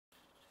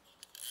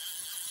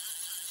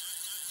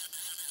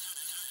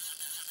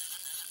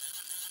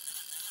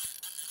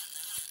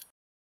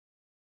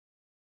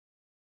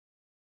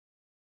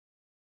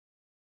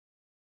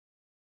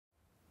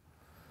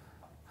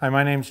Hi,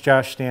 my name's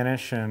Josh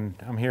Stanish, and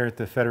I'm here at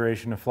the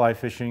Federation of Fly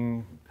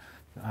Fishing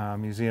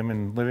Museum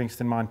in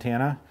Livingston,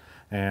 Montana,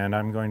 and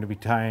I'm going to be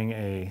tying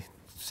a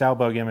sow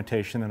bug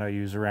imitation that I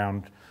use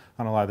around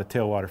on a lot of the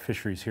tailwater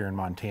fisheries here in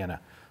Montana.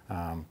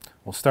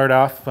 We'll start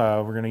off,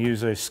 we're going to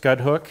use a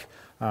scud hook.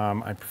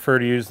 I prefer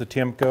to use the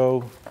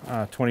Tiemco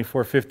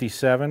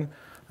 2457,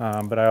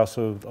 but I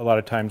also, a lot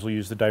of times, will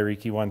use the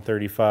Dairiki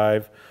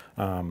 135.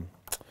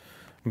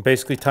 I'm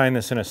basically tying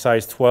this in a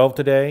size 12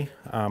 today.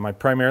 I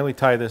primarily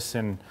tie this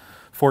in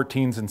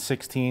 14s and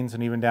 16s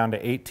and even down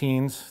to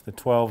 18s. The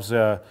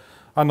 12's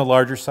on the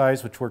larger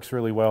size, which works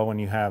really well when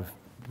you have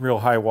real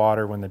high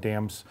water, when the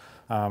dams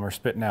are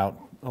spitting out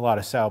a lot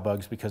of sow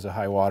bugs because of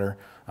high water,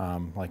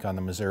 like on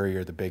the Missouri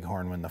or the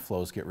Bighorn when the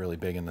flows get really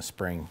big in the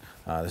spring.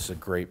 This is a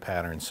great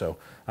pattern. So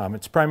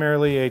it's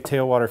primarily a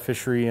tailwater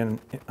fishery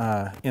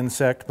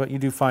insect, but you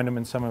do find them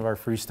in some of our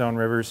freestone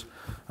rivers.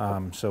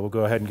 So we'll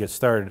go ahead and get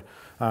started.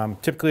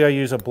 Typically I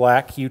use a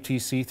black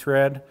UTC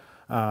thread.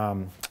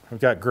 I've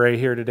got gray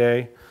here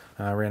today.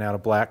 I ran out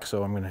of black,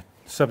 so I'm going to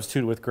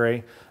substitute with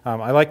gray.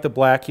 I like the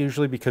black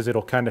usually because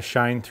it'll kind of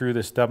shine through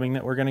this dubbing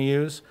that we're going to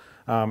use.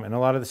 And a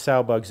lot of the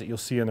sow bugs that you'll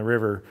see in the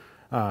river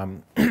are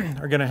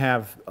going to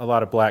have a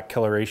lot of black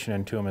coloration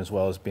into them as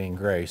well as being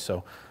gray.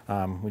 So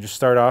we just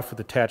start off with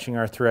attaching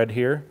our thread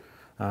here.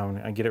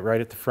 I get it right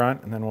at the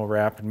front, and then we'll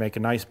wrap and make a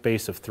nice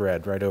base of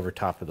thread right over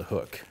top of the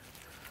hook.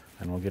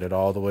 And we'll get it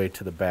all the way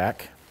to the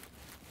back.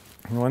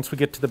 And once we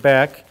get to the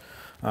back,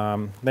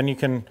 then you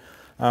can,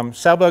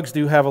 sow bugs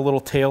do have a little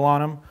tail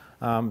on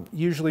them.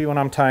 Usually when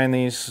I'm tying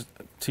these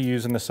to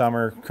use in the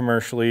summer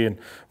commercially, and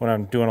when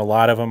I'm doing a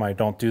lot of them, I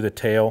don't do the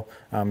tail.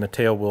 The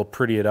tail will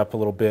pretty it up a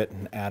little bit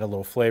and add a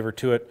little flavor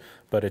to it,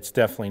 but it's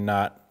definitely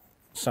not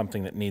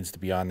something that needs to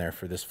be on there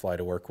for this fly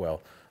to work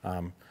well.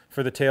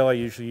 For the tail, I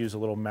usually use a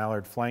little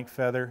mallard flank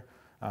feather,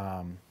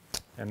 and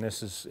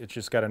it's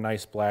just got a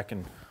nice black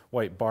and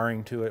white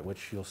barring to it,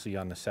 which you'll see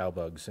on the sow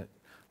bugs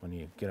when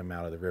you get them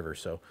out of the river.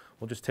 So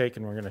we'll just take,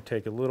 and we're going to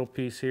take a little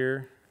piece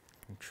here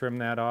and trim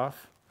that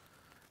off,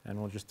 and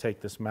we'll just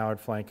take this mallard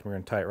flank and we're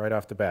going to tie it right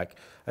off the back.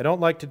 I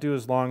don't like to do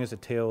as long as a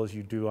tail as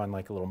you do on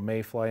like a little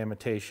mayfly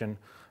imitation,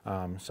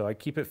 so I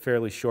keep it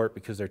fairly short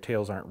because their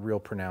tails aren't real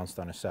pronounced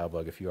on a sow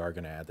bug if you are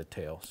going to add the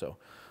tail. So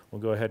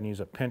we'll go ahead and use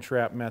a pinch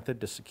wrap method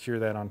to secure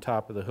that on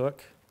top of the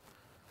hook.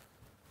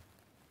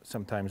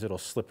 Sometimes it'll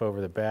slip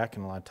over the back,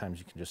 and a lot of times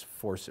you can just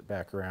force it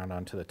back around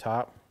onto the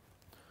top.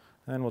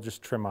 And then we'll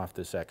just trim off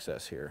this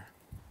excess here.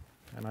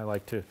 And I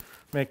like to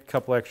make a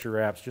couple extra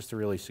wraps just to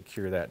really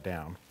secure that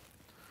down.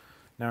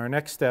 Now our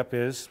next step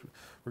is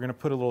we're going to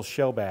put a little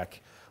shell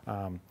back.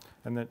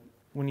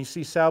 When you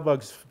see sow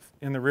bugs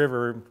in the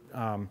river,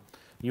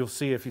 you'll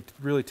see if you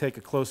really take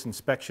a close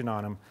inspection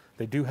on them,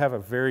 they do have a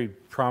very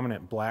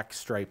prominent black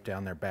stripe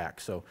down their back.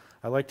 So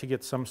I like to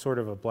get some sort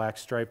of a black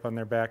stripe on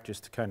their back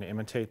just to kind of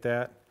imitate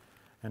that.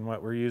 And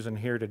what we're using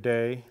here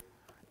today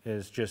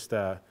is just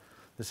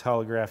this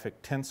holographic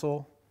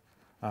tinsel,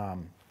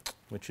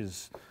 which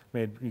is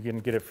made, you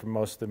can get it from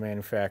most of the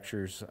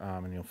manufacturers,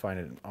 and you'll find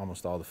it in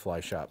almost all the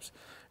fly shops.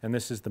 And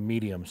this is the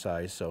medium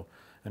size,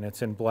 and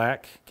it's in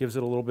black, gives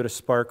it a little bit of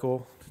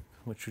sparkle,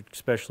 which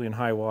especially in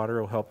high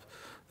water will help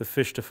the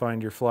fish to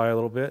find your fly a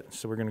little bit.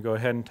 So we're going to go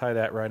ahead and tie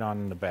that right on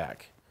in the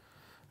back.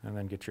 And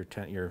then get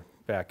your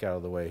back out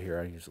of the way here.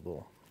 I use a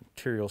little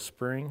material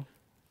spring.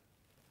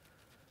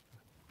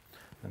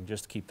 And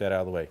just keep that out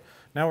of the way.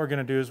 Now what we're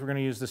going to do is we're going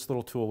to use this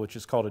little tool, which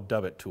is called a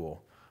dubbet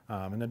tool.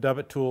 And the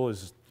dubbet tool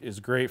is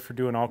great for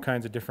doing all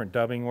kinds of different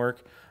dubbing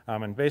work.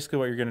 And basically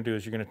what you're going to do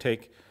is you're going to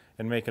take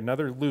and make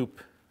another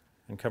loop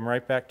and come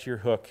right back to your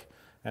hook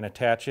and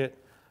attach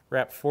it.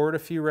 Wrap forward a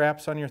few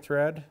wraps on your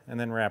thread, and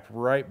then wrap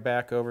right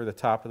back over the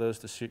top of those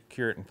to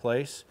secure it in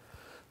place.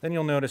 Then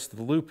you'll notice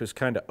the loop is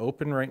kind of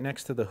open right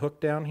next to the hook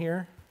down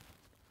here.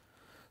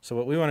 So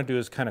what we want to do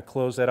is kind of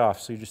close that off.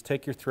 So you just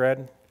take your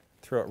thread,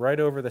 throw it right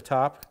over the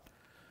top,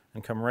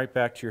 and come right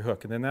back to your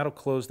hook. And then that'll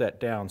close that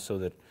down so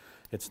that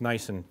it's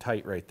nice and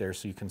tight right there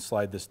so you can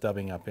slide this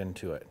dubbing up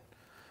into it.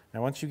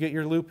 Now once you get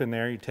your loop in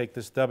there, you take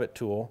this dubbet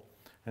tool,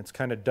 and it's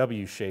kind of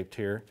W-shaped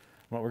here.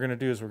 And what we're going to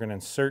do is we're going to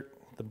insert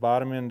the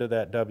bottom end of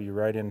that W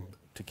right in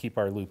to keep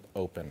our loop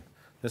open.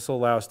 This will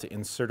allow us to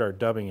insert our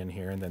dubbing in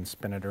here and then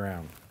spin it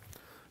around.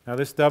 Now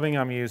this dubbing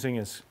I'm using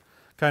is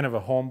kind of a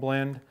home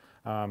blend.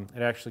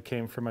 It actually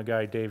came from a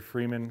guy, Dave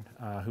Freeman,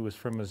 who was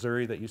from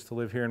Missouri that used to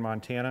live here in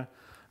Montana.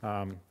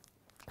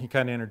 He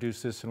kind of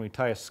introduced this, and we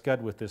tie a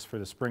scud with this for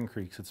the spring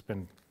creeks. It's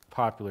been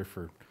popular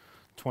for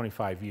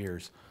 25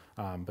 years.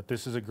 But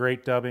this is a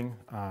great dubbing.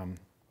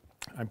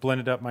 I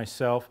blended up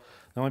myself.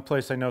 The only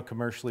place I know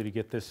commercially to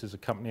get this is a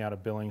company out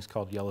of Billings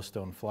called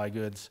Yellowstone Fly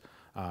Goods.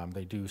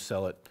 They do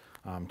sell it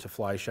to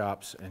fly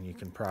shops, and you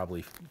can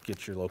probably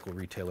get your local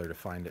retailer to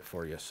find it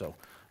for you. So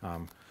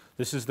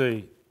this is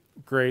the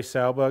gray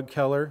sow bug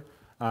color,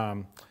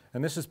 and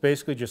this is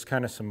basically just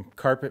kind of some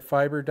carpet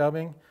fiber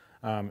dubbing,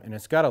 and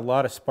it's got a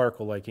lot of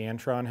sparkle like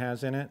Antron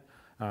has in it,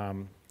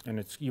 and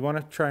you want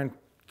to try and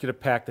get a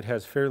pack that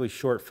has fairly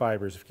short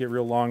fibers. If you get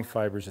real long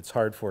fibers, it's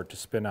hard for it to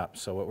spin up.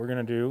 So what we're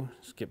going to do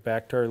is get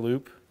back to our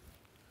loop,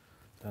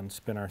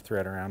 unspin our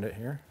thread around it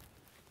here.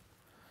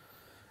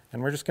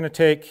 And we're just going to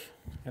take,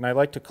 and I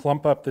like to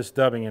clump up this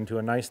dubbing into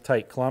a nice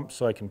tight clump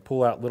so I can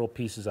pull out little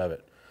pieces of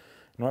it.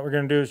 And what we're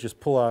going to do is just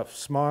pull off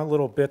small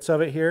little bits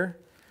of it here.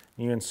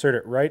 And you insert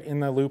it right in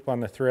the loop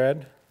on the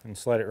thread and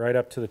slide it right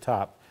up to the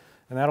top.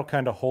 And that'll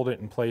kind of hold it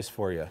in place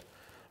for you.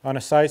 On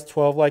a size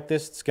 12 like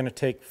this, it's going to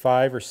take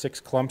 5 or 6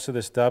 clumps of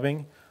this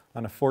dubbing.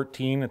 On a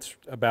 14, it's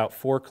about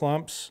 4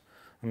 clumps.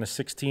 On the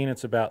 16,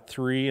 it's about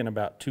 3 and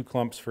about 2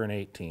 clumps for an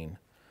 18.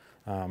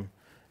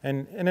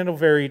 And it'll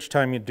vary each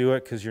time you do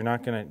it because you're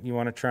not going to, you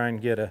want to try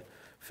and get a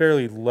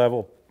fairly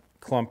level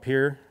clump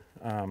here.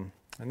 And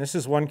this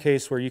is one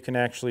case where you can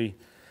actually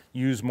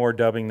use more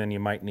dubbing than you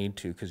might need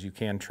to because you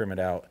can trim it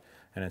out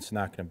and it's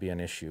not going to be an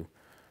issue.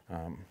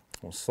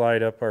 We'll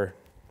slide up our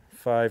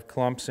 5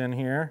 clumps in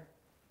here.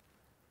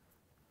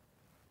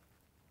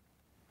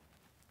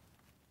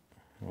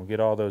 We'll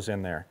get all those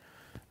in there.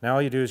 Now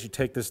all you do is you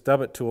take this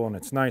dub-it tool, and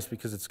it's nice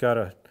because it's got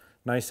a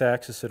nice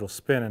axis it'll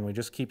spin, and we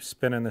just keep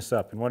spinning this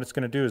up. And what it's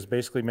going to do is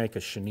basically make a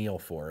chenille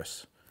for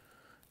us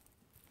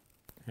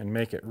and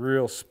make it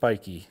real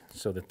spiky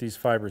so that these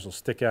fibers will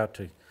stick out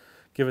to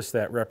give us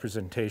that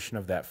representation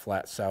of that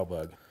flat sow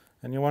bug.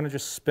 And you want to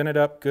just spin it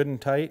up good and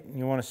tight, and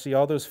you want to see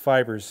all those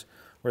fibers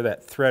where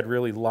that thread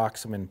really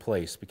locks them in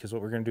place, because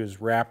what we're going to do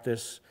is wrap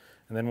this,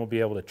 and then we'll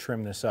be able to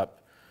trim this up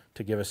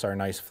to give us our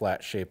nice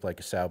flat shape like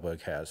a sow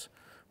bug has.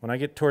 When I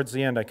get towards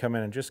the end, I come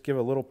in and just give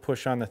a little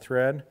push on the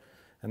thread,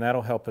 and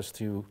that'll help us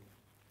to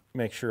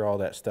make sure all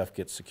that stuff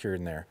gets secured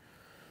in there.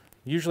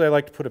 Usually I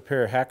like to put a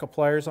pair of hackle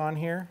pliers on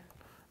here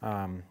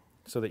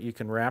so that you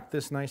can wrap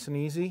this nice and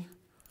easy.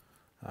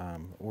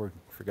 We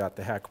forgot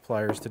the hackle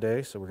pliers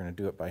today, so we're going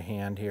to do it by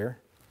hand here.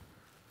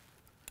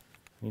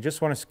 You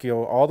just want to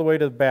go all the way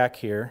to the back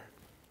here,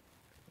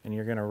 and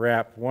you're going to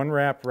wrap one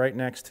wrap right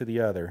next to the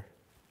other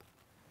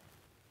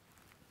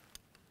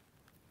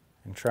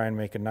and try and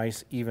make a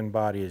nice even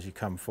body as you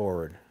come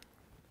forward.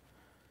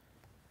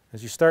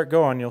 As you start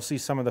going, you'll see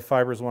some of the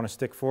fibers want to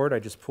stick forward. I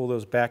just pull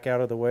those back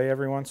out of the way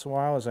every once in a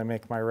while as I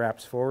make my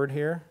wraps forward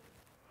here,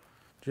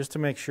 just to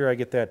make sure I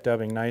get that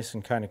dubbing nice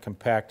and kind of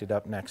compacted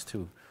up next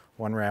to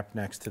one wrap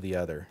next to the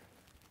other.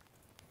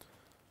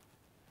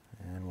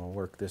 And we'll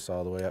work this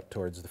all the way up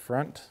towards the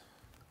front.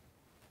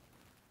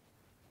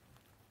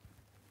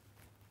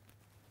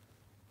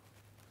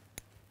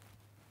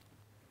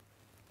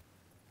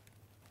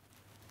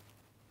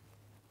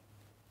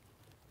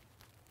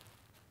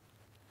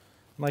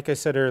 Like I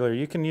said earlier,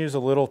 you can use a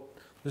little,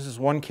 this is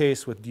one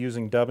case with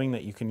using dubbing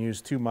that you can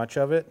use too much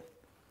of it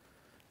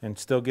and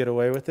still get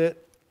away with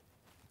it.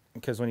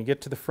 Because when you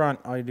get to the front,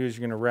 all you do is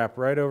you're going to wrap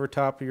right over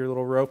top of your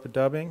little rope of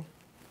dubbing,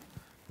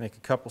 make a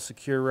couple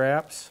secure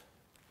wraps,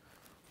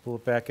 pull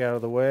it back out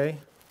of the way.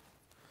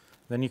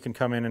 Then you can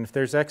come in, and if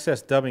there's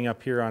excess dubbing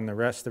up here on the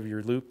rest of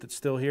your loop that's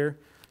still here,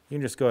 you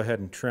can just go ahead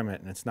and trim it,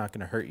 and it's not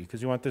going to hurt you,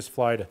 because you want this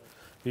fly to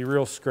be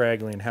real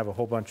scraggly and have a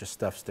whole bunch of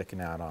stuff sticking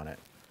out on it.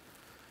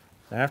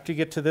 After you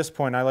get to this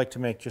point, I like to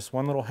make just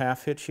one little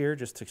half hitch here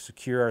just to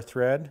secure our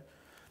thread,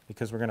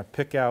 because we're going to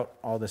pick out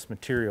all this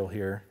material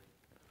here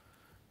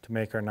to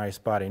make our nice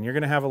body. And you're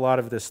going to have a lot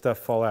of this stuff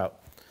fall out.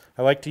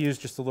 I like to use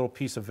just a little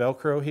piece of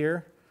Velcro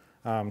here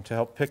to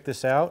help pick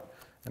this out.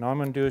 And all I'm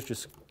going to do is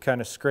just kind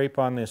of scrape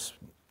on this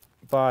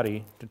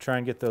body to try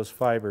and get those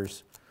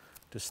fibers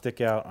to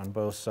stick out on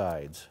both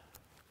sides.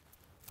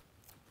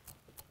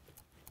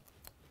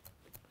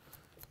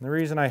 And the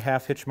reason I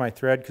half hitch my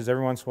thread, because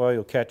every once in a while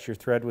you'll catch your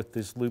thread with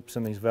these loops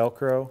and these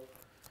Velcro,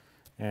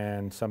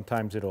 and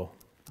sometimes it'll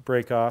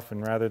break off,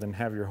 and rather than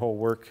have your whole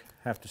work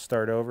have to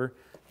start over,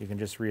 you can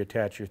just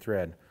reattach your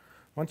thread.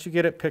 Once you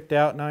get it picked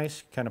out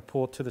nice, kind of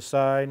pull it to the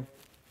side.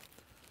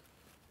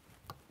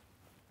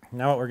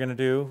 Now what we're going to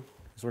do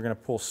is we're going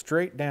to pull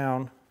straight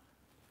down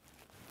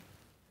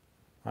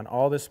on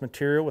all this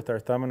material with our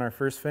thumb and our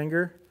first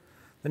finger.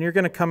 Then you're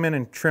going to come in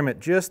and trim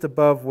it just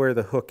above where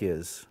the hook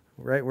is,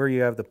 right where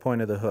you have the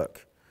point of the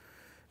hook.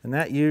 And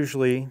that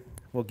usually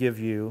will give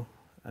you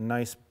a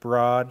nice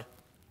broad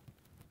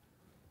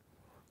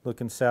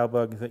looking sow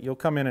bug that you'll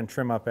come in and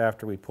trim up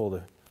after we pull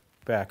the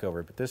back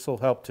over. But this will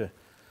help to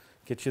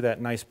get you that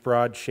nice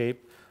broad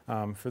shape.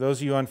 For those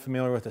of you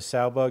unfamiliar with a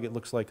sow bug, it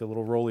looks like a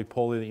little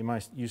roly-poly that you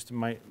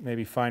might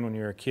maybe find when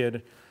you were a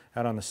kid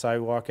out on the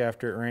sidewalk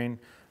after it rained.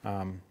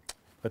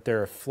 But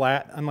they're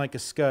flat, unlike a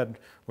scud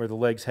where the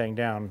legs hang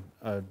down.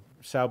 A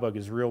sow bug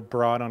is real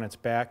broad on its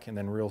back and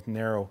then real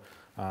narrow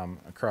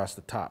across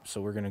the top.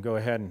 So we're going to go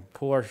ahead and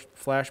pull our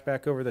flash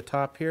back over the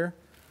top here.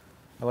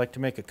 I like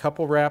to make a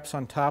couple wraps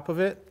on top of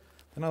it.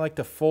 Then I like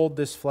to fold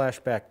this flash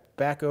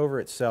back over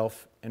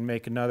itself and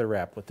make another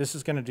wrap. What this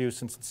is going to do,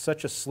 since it's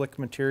such a slick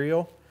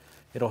material,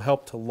 it'll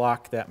help to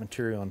lock that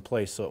material in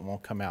place so it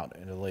won't come out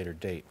at a later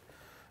date.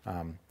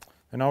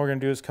 And all we're going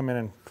to do is come in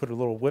and put a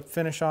little whip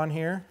finish on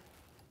here.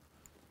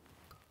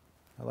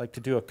 I like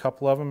to do a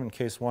couple of them in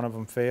case one of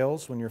them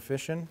fails when you're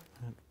fishing.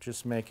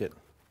 Just make it,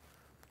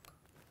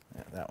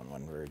 yeah, that one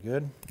wasn't very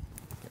good.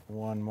 Get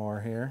one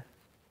more here.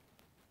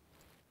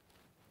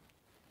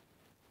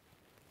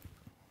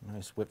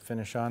 Nice whip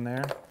finish on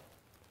there.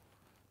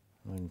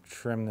 And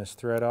trim this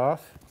thread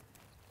off.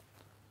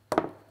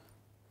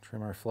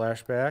 Trim our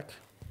flashback.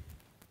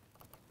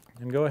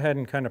 And go ahead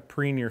and kind of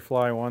preen your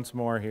fly once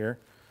more here.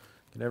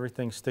 Get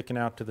everything sticking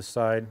out to the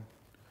side.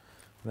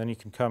 And then you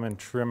can come and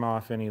trim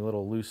off any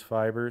little loose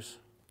fibers.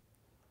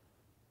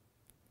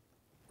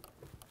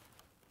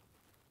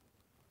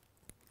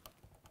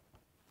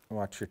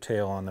 Watch your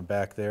tail on the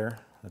back there.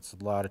 That's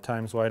a lot of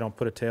times why I don't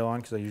put a tail on,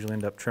 because I usually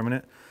end up trimming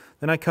it.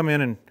 Then I come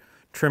in and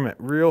trim it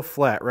real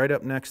flat right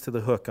up next to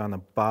the hook on the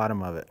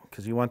bottom of it,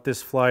 because you want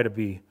this fly to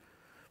be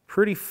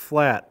pretty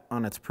flat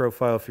on its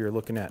profile if you're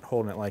looking at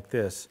holding it like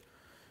this.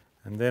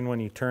 And then when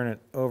you turn it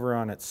over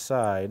on its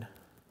side,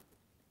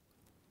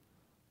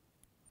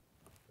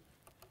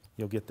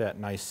 you'll get that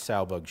nice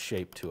sow bug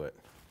shape to it,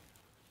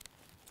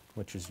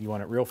 which is, you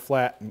want it real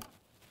flat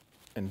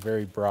and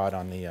very broad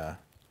on the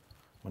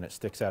when it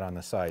sticks out on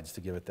the sides to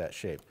give it that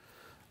shape.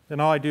 Then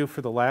all I do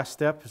for the last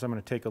step is I'm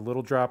going to take a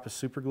little drop of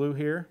super glue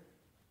here,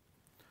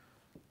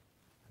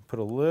 put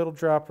a little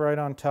drop right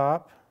on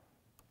top.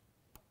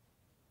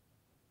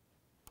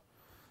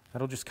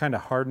 That'll just kind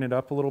of harden it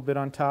up a little bit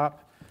on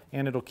top,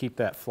 and it'll keep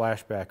that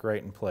flashback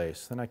right in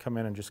place. Then I come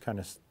in and just kind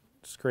of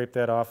scrape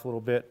that off a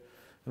little bit.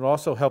 It'll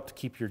also help to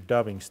keep your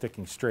dubbing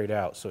sticking straight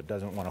out so it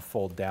doesn't want to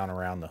fold down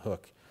around the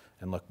hook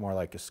and look more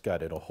like a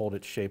scud. It'll hold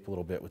its shape a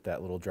little bit with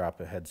that little drop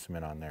of head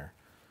cement on there.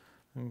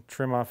 And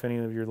trim off any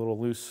of your little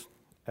loose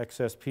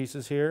excess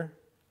pieces here.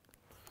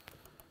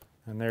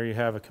 And there you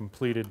have a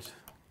completed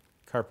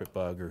carpet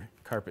bug or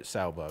carpet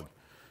sow bug.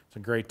 It's a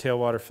great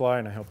tailwater fly,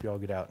 and I hope you all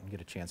get out and get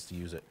a chance to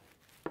use it.